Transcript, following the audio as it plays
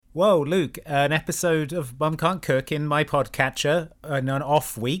Whoa, Luke, an episode of Mum Can't Cook in my podcatcher on an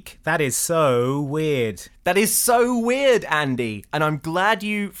off week? That is so weird. That is so weird, Andy. And I'm glad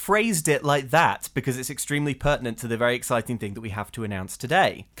you phrased it like that because it's extremely pertinent to the very exciting thing that we have to announce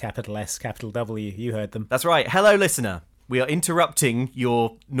today. Capital S, capital W, you heard them. That's right. Hello, listener. We are interrupting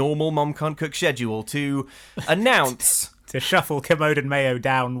your normal Mum Can't Cook schedule to announce... to shuffle Commode and Mayo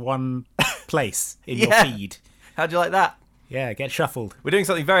down one place in your feed. How'd you like that? Yeah, get shuffled. We're doing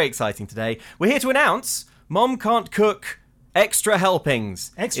something very exciting today. We're here to announce Mom Can't Cook Extra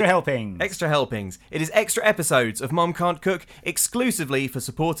Helpings. Extra helpings. Extra Helpings. It is extra episodes of Mom Can't Cook exclusively for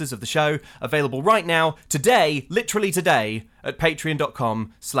supporters of the show, available right now, today, literally today, at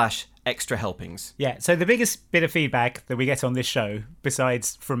patreon.com/extra helpings. Yeah, so the biggest bit of feedback that we get on this show,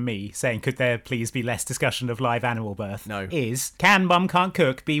 besides from me saying, could there please be less discussion of live animal birth? No. Is, can Mum Can't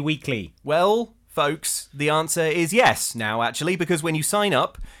Cook be weekly? Well, folks, the answer is yes now, actually, because when you sign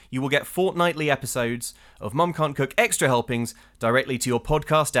up, you will get fortnightly episodes of Mum Can't Cook Extra Helpings directly to your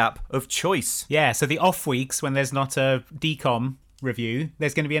podcast app of choice. Yeah, so the off weeks when there's not a DCOM review,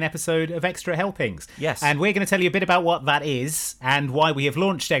 there's going to be an episode of Extra Helpings. Yes. And we're going to tell you a bit about what that is and why we have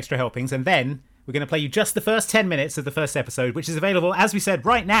launched Extra Helpings, and then we're going to play you just the first 10 minutes of the first episode, which is available, as we said,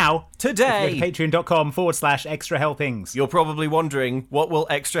 right now. Today. Patreon.com/extra helpings. You're probably wondering, what will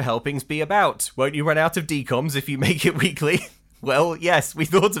Extra Helpings be about? Won't you run out of DCOMs if you make it weekly? Well, yes, we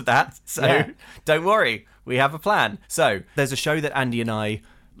thought of that. So Don't worry, we have a plan. So there's a show that Andy and I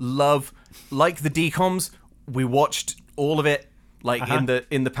love. Like the DCOMs, we watched all of it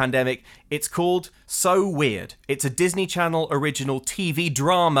in the pandemic. It's called So Weird. It's a Disney Channel original TV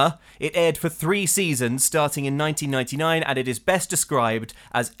drama. It aired for 3 seasons starting in 1999, and it is best described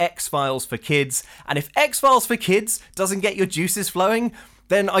as X-Files for kids. And if X-Files for kids doesn't get your juices flowing,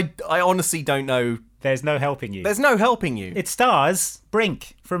 then I honestly don't know. There's no helping you. There's no helping you. It stars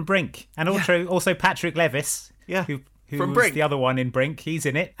Brink from Brink, and also Patrick Levis, who from was Brink. the other one in Brink. He's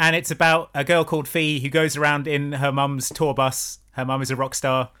in it. And it's about a girl called Fee who goes around in her mum's tour bus. Her mum is a rock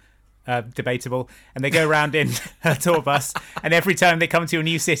star, debatable. And they go around in her tour bus, and every time they come to a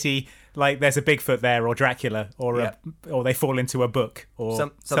new city, like there's a Bigfoot there, or Dracula, or they fall into a book,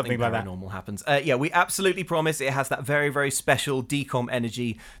 or something like that. Paranormal happens. We absolutely promise it has that very, very special DCOM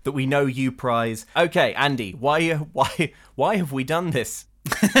energy that we know you prize. Okay, Andy, why have we done this?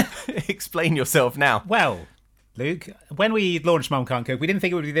 Explain yourself now. Well, Luke, when we launched Mum Can't Cook, we didn't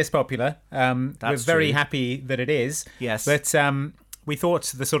think it would be this popular. We're very happy that it is. Yes. But we thought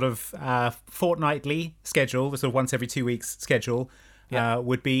the sort of fortnightly schedule, the sort of once every 2 weeks schedule,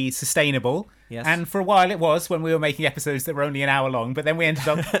 would be sustainable. Yes. And for a while it was, when we were making episodes that were only an hour long, but then we ended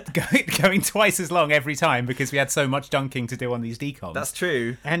up going twice as long every time because we had so much dunking to do on these DCOMs. That's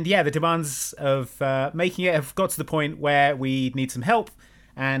true. And yeah, the demands of making it have got to the point where we need some help.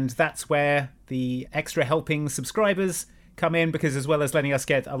 And that's where the Extra Helping subscribers come in, because as well as letting us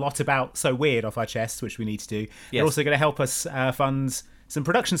get a lot about So Weird off our chests, which we need to do, they're also going to help us fund some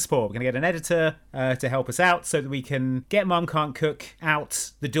production support. We're going to get an editor to help us out so that we can get Mum Can't Cook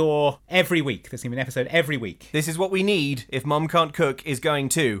out the door every week. There's going to be an episode every week. This is what we need if Mum Can't Cook is going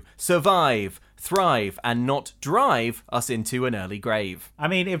to survive, thrive, and not drive us into an early grave. I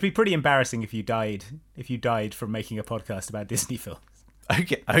mean, it'd be pretty embarrassing if you died from making a podcast about Disney films.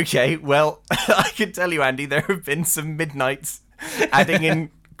 Okay. Well, I can tell you, Andy, there have been some midnights adding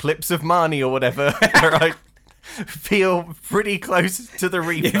in clips of Marnie or whatever where I feel pretty close to the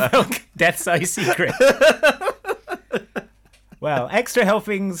Reaper. Death's Eye Secret. Well, Extra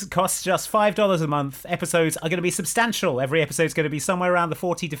Helpings costs just $5 a month. Episodes are going to be substantial. Every episode's going to be somewhere around the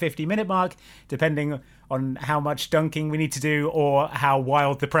 40 to 50 minute mark, depending on how much dunking we need to do or how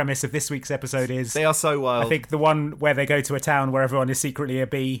wild the premise of this week's episode is. They are so wild. I think the one where they go to a town where everyone is secretly a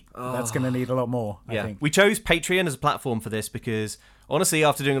bee, that's going to need a lot more, I think. We chose Patreon as a platform for this because, honestly,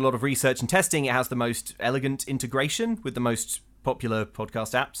 after doing a lot of research and testing, it has the most elegant integration with the most popular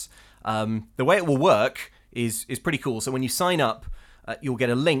podcast apps. The way it will work is pretty cool. So when you sign up, you'll get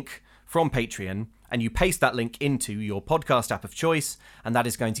a link from Patreon, and you paste that link into your podcast app of choice, and that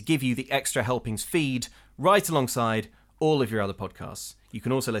is going to give you the Extra Helpings feed right alongside all of your other podcasts. You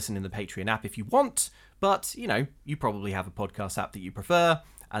can also listen in the Patreon app if you want, but, you probably have a podcast app that you prefer,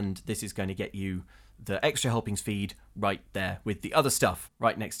 and this is going to get you the Extra Helpings feed right there with the other stuff,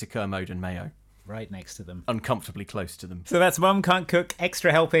 right next to Kermode and Mayo. Right next to them. Uncomfortably close to them. So that's Mum Can't Cook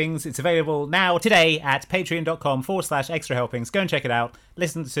Extra Helpings. It's available now, today, at patreon.com/extra helpings. Go and check it out.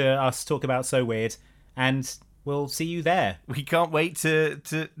 Listen to us talk about So Weird, and we'll see you there. We can't wait to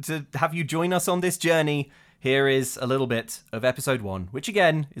have you join us on this journey. Here is a little bit of episode 1, which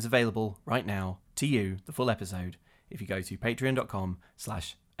again is available right now to you, the full episode, if you go to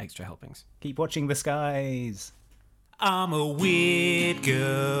patreon.com/extra extra helpings. Keep watching the skies. I'm a weird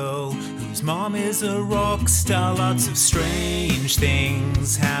girl whose mom is a rock star. Lots of strange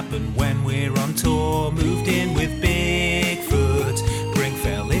things happen when we're on tour. Moved in with Bigfoot. Brink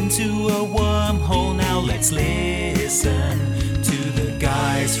fell into a wormhole. Now let's listen to the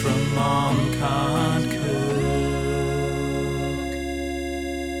guys from Mom Can't Cook.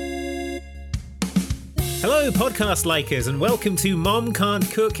 Hello, podcast likers, and welcome to Mom Can't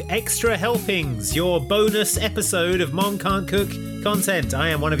Cook Extra Helpings, your bonus episode of Mom Can't Cook content. I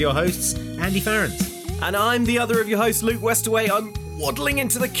am one of your hosts, Andy Farrant. And I'm the other of your hosts, Luke Westaway. I'm waddling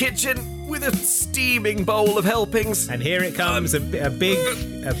into the kitchen with a steaming bowl of helpings. And here it comes, a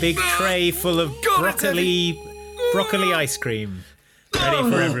big tray full of broccoli ice cream,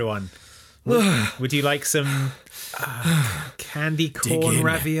 ready for everyone. Would you like some candy corn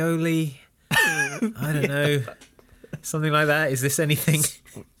ravioli? I don't know. Something like that. Is this anything?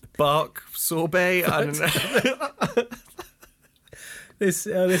 Bark sorbet? I don't know. This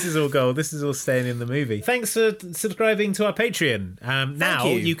is all gold. This is all staying in the movie. Thanks for subscribing to our Patreon. Now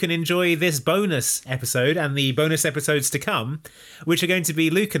you can enjoy this bonus episode and the bonus episodes to come, which are going to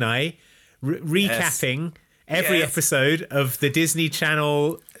be Luke and I recapping every episode of the Disney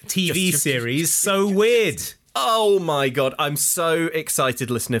Channel TV series So Weird. Oh my god, I'm so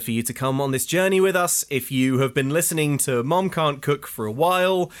excited, listener, for you to come on this journey with us. If you have been listening to Mom Can't Cook for a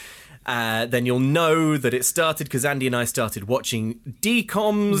while, then you'll know that it started because Andy and I started watching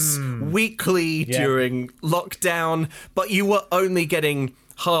DCOMs weekly during lockdown, but you were only getting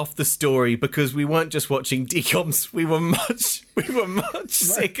half the story because we weren't just watching DCOMs. We were much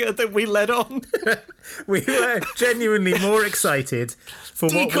sicker than we let on. We were genuinely more excited for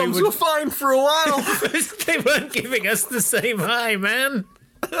what DCOMs were fine for a while. They weren't giving us the same high, man.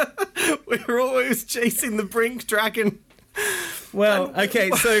 We were always chasing the Brink dragon. Well,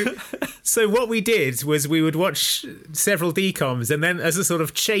 okay, so what we did was we would watch several DCOMs, and then as a sort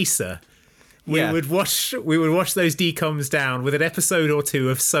of chaser, we would watch those DCOMs down with an episode or two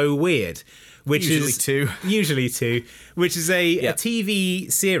of So Weird, which is usually two, which is a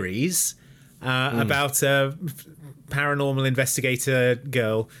TV series about a paranormal investigator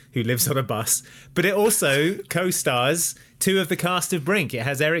girl who lives on a bus, but it also co-stars two of the cast of Brink. It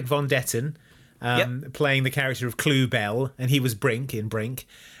has Eric Von Detten playing the character of Clue Bell, and he was Brink in Brink,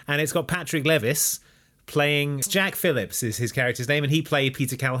 and it's got Patrick Levis playing Jack Phillips is his character's name, and he played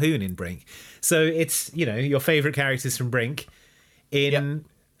Peter Calhoun in Brink. So it's, your favourite characters from Brink in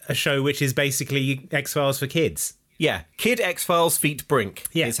a show which is basically X-Files for kids. Yeah, Kid X-Files feat Brink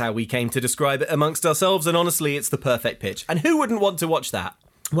is how we came to describe it amongst ourselves, and honestly, it's the perfect pitch. And who wouldn't want to watch that?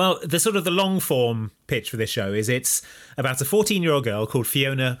 Well, the long-form pitch for this show is it's about a 14-year-old girl called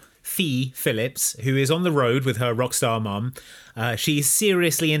Fiona Fee Phillips, who is on the road with her rock star mum. She's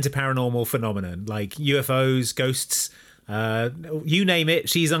seriously into paranormal phenomenon, like UFOs, ghosts, you name it.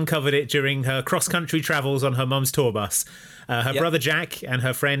 She's uncovered it during her cross-country travels on her mum's tour bus. Her brother Jack and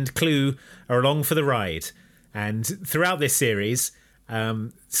her friend Clue are along for the ride. And throughout this series,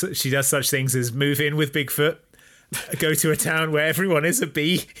 she does such things as move in with Bigfoot, go to a town where everyone is a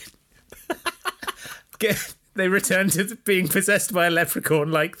bee, they return to being possessed by a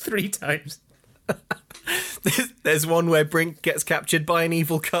leprechaun like 3 times. There's one where Brink gets captured by an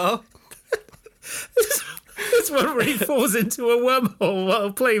evil car. There's one where he falls into a wormhole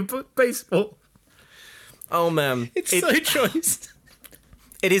while playing baseball. Oh man, it's so choice.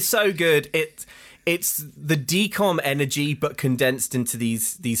 It is so good. It's the DCOM energy, but condensed into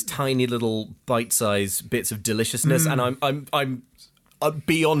these tiny little bite-sized bits of deliciousness, and I'm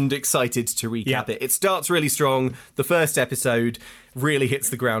beyond excited to recap it. It starts really strong. The first episode really hits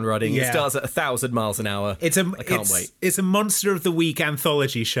the ground running. It starts at 1,000 miles an hour. I can't wait. It's a Monster of the Week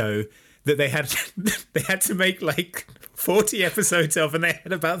anthology show that they had to make like 40 episodes of, and they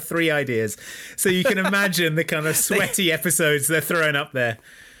had about 3 ideas. So you can imagine the kind of sweaty episodes they're throwing up there.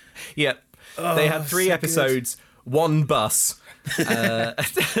 Yeah. They had 3 episodes, good. 1 bus.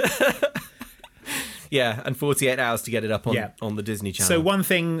 And 48 hours to get it up on the Disney Channel. So one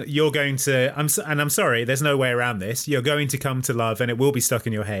thing you're going to, I'm sorry, there's no way around this, you're going to come to love, and it will be stuck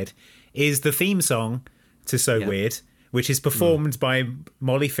in your head, is the theme song to So Weird, which is performed by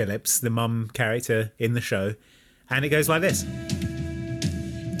Molly Phillips, the mum character in the show. And it goes like this.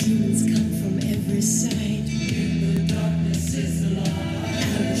 Demons come from every side. The darkness is alive.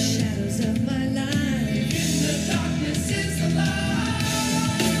 Out of the shadows of my life. The darkness is alive.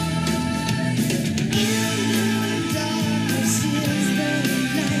 In the darkness is the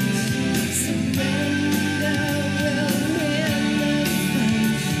light. Surrender will win the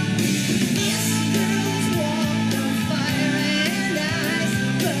fight. Yes, girls walk on fire and ice,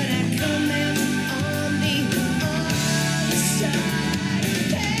 but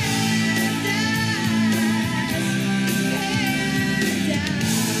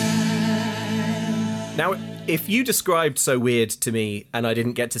if you described So Weird to me and I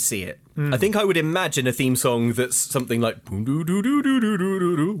didn't get to see it, I think I would imagine a theme song that's something like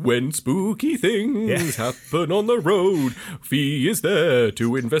when spooky things happen on the road, Fee is there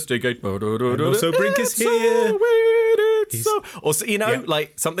to investigate. And also Brink is here. So weird, it's so... Or,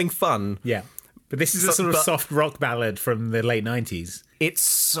 like something fun. Yeah. But this is a sort of soft rock ballad from the late 90s. It's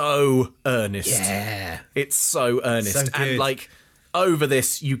so earnest. Yeah. It's so earnest. So good. And like over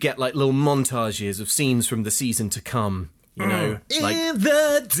this you get like little montages of scenes from the season to come, you know. Like in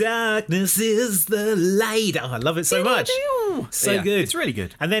the darkness is the light. Oh, I love it so much. So Yeah, good. it's really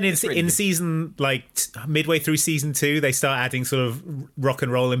good. And then It's really in good. season, like midway through season 2, they start adding sort of rock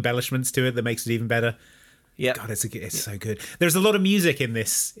and roll embellishments to it that makes it even better. Yeah. God, it's so good. There's a lot of music in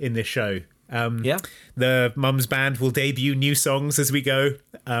this show. Yeah. The Mums Band will debut new songs as we go.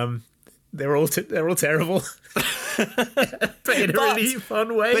 They're all terrible, but in a really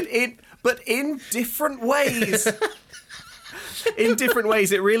fun way. But in different ways. In different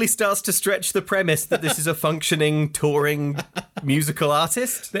ways, it really starts to stretch the premise that this is a functioning, touring musical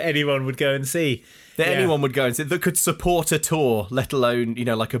artist that anyone would go and see. that anyone would go and see, that could support a tour, let alone,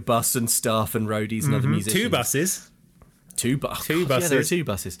 like a bus and staff and roadies and other musicians. 2 buses. Two buses. Two buses. Yeah, there are 2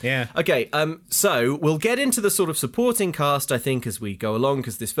 buses. Yeah. Okay, so we'll get into the sort of supporting cast, I think, as we go along,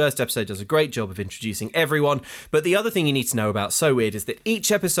 because this first episode does a great job of introducing everyone. But the other thing you need to know about So Weird is that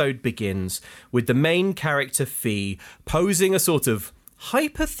each episode begins with the main character, Fee, posing a sort of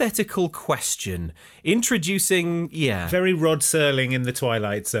hypothetical question, introducing, Very Rod Serling in the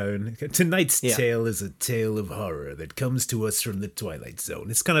Twilight Zone. Tonight's Yeah. tale is a tale of horror that comes to us from the Twilight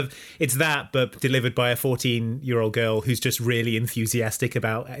Zone. It's that, but delivered by a 14-year-old girl who's just really enthusiastic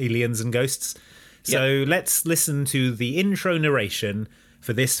about aliens and ghosts. So let's listen to the intro narration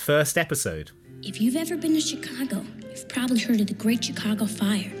for this first episode. If you've ever been to Chicago, you've probably heard of the Great Chicago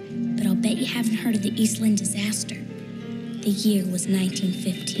Fire, but I'll bet you haven't heard of the Eastland disaster. The year was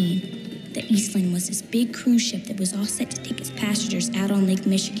 1915. The Eastland was this big cruise ship that was all set to take its passengers out on Lake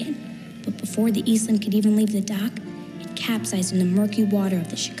Michigan. But before the Eastland could even leave the dock, it capsized in the murky water of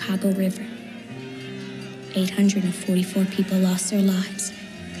the Chicago River. 844 people lost their lives.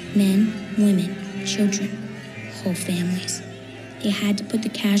 Men, women, children, whole families. They had to put the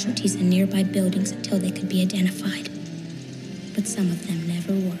casualties in nearby buildings until they could be identified. But some of them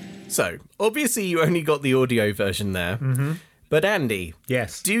never were. So, obviously you only got the audio version there. Mm-hmm. But Andy,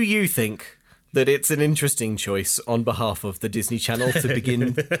 Yes. do you think that it's an interesting choice on behalf of the Disney Channel to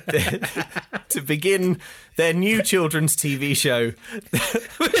begin to begin their new children's TV show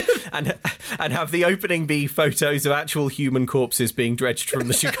and have the opening be photos of actual human corpses being dredged from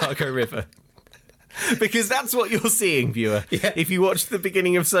the Chicago River? Because that's what you're seeing, viewer. Yeah. If you watch the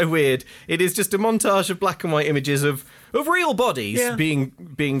beginning of So Weird, it is just a montage of black and white images of real bodies being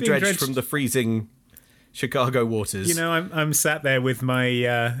dredged from the freezing Chicago waters. I'm sat there with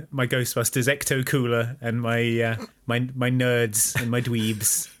my my Ghostbusters ecto cooler and my my nerds and my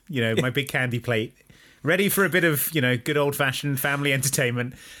dweebs. My big candy plate, ready for a bit of good old fashioned family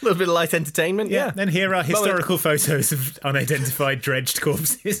entertainment. A little bit of light entertainment, yeah. And here are historical photos of unidentified dredged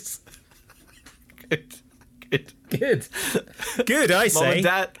corpses. Good, I say.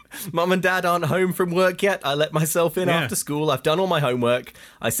 Mum and Dad aren't home from work yet. I let myself in after school. I've done all my homework.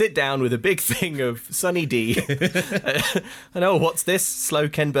 I sit down with a big thing of Sunny D. And what's this? Slow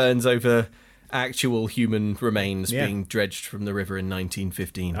Ken Burns over actual human remains being dredged from the river in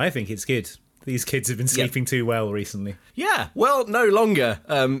 1915. I think it's good. These kids have been sleeping too well recently. Yeah, well, no longer,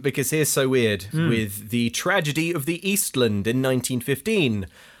 because here's So Weird with the tragedy of the Eastland in 1915.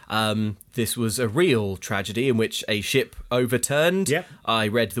 This was a real tragedy in which a ship overturned. Yep. I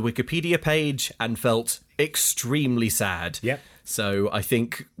read the Wikipedia page and felt extremely sad. Yep. So I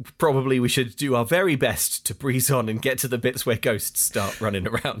think probably we should do our very best to breeze on and get to the bits where ghosts start running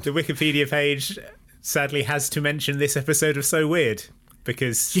around. The Wikipedia page sadly has to mention this episode of So Weird,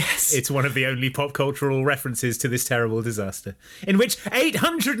 because it's one of the only pop cultural references to this terrible disaster, in which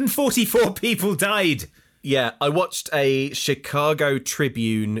 844 people died. Yeah, I watched a Chicago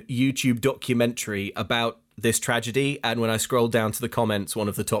Tribune YouTube documentary about this tragedy, and when I scrolled down to the comments, one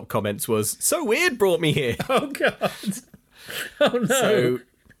of the top comments was, "So Weird brought me here." Oh, God. Oh, no. So,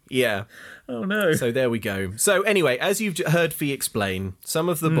 yeah. Oh, no. So there we go. So anyway, as you've heard Fee explain, some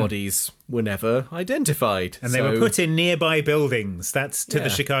of the bodies were never identified. And they were put in nearby buildings. That's to the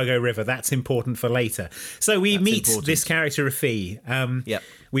Chicago River. That's important for later. So we meet this character of Fee.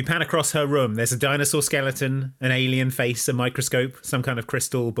 We pan across her room. There's a dinosaur skeleton, an alien face, a microscope, some kind of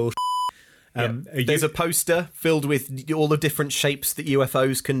crystal bullshit. There's a poster filled with all the different shapes that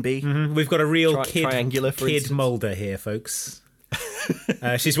UFOs can be. We've got a real Triangular, for kid instance. Mulder here, folks.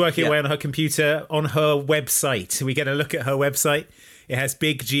 She's working away on her computer on her website. We get a look at her website. It has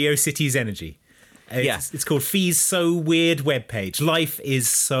big GeoCities energy. It's called Fee's So Weird webpage. Life is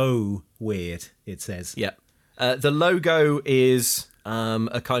so weird, it says. Yeah. The logo is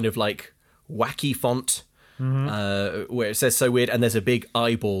a kind of like wacky font where it says so weird, and there's a big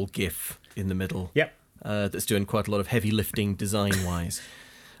eyeball gif in the middle. Yep. That's doing quite a lot of heavy lifting design-wise.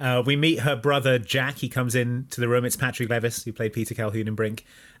 We meet her brother, Jack. He comes in to the room. It's Patrick Levis, who played Peter Calhoun in Brink.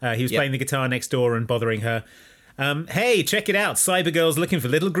 He was playing the guitar next door and bothering her. Hey, check it out. Cybergirl's looking for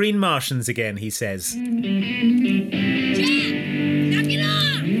little green Martians again, he says. Jack! Knock it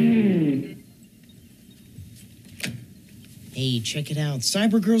off! Hey, check it out.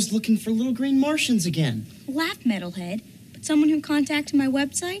 Cybergirl's looking for little green Martians again. Laugh, metalhead. But someone who contacted my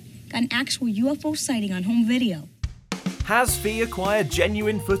website got an actual UFO sighting on home video. Has Fee acquired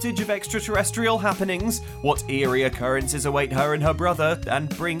genuine footage of extraterrestrial happenings? What eerie occurrences await her and her brother, and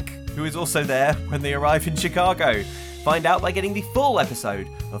Brink, who is also there when they arrive in Chicago? Find out by getting the full episode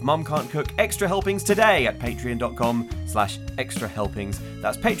of Mum Can't Cook Extra Helpings today at patreon.com/extra helpings.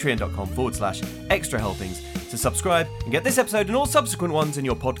 That's patreon.com/extra helpings to subscribe and get this episode and all subsequent ones in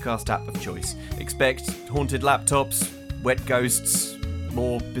your podcast app of choice. Expect haunted laptops, wet ghosts,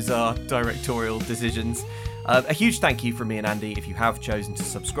 more bizarre directorial decisions. A huge thank you from me and Andy if you have chosen to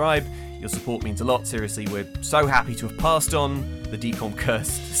subscribe. Your support means a lot, seriously. We're so happy to have passed on the decom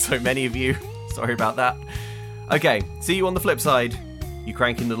curse to so many of you. Sorry about that. Okay, see you on the flip side, you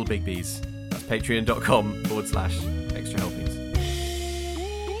cranking little bigbies. That's patreon.com/